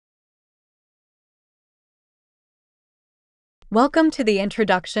Welcome to the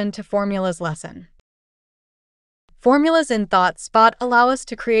Introduction to Formulas lesson. Formulas in ThoughtSpot allow us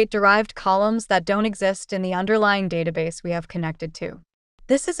to create derived columns that don't exist in the underlying database we have connected to.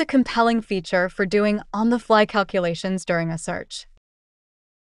 This is a compelling feature for doing on-the-fly calculations during a search.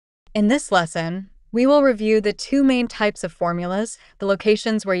 In this lesson, we will review the two main types of formulas, the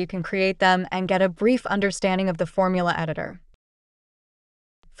locations where you can create them, and get a brief understanding of the formula editor.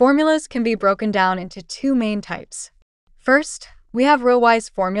 Formulas can be broken down into two main types. First, we have row-wise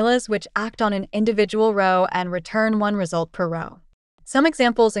formulas which act on an individual row and return one result per row. Some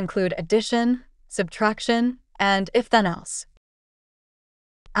examples include addition, subtraction, and if-then-else.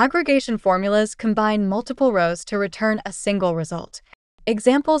 Aggregation formulas combine multiple rows to return a single result.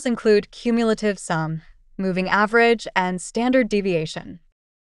 Examples include cumulative sum, moving average, and standard deviation.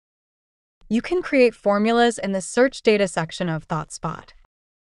 You can create formulas in the Search Data section of ThoughtSpot.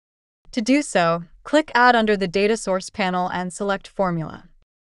 To do so, click Add under the Data Source panel and select Formula.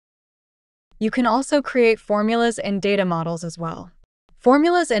 You can also create formulas in data models as well.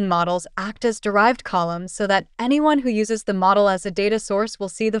 Formulas in models act as derived columns so that anyone who uses the model as a data source will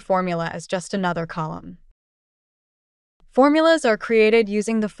see the formula as just another column. Formulas are created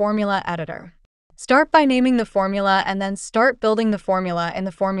using the formula editor. Start by naming the formula and then start building the formula in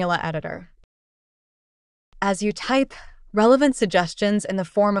the formula editor. As you type, relevant suggestions in the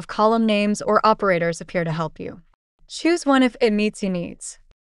form of column names or operators appear to help you. Choose one if it meets your needs.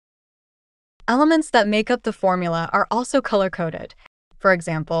 Elements that make up the formula are also color-coded. For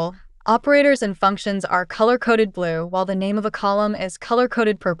example, operators and functions are color-coded blue, while the name of a column is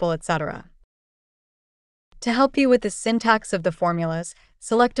color-coded purple, etc. To help you with the syntax of the formulas,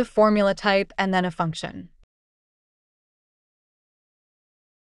 select a formula type and then a function.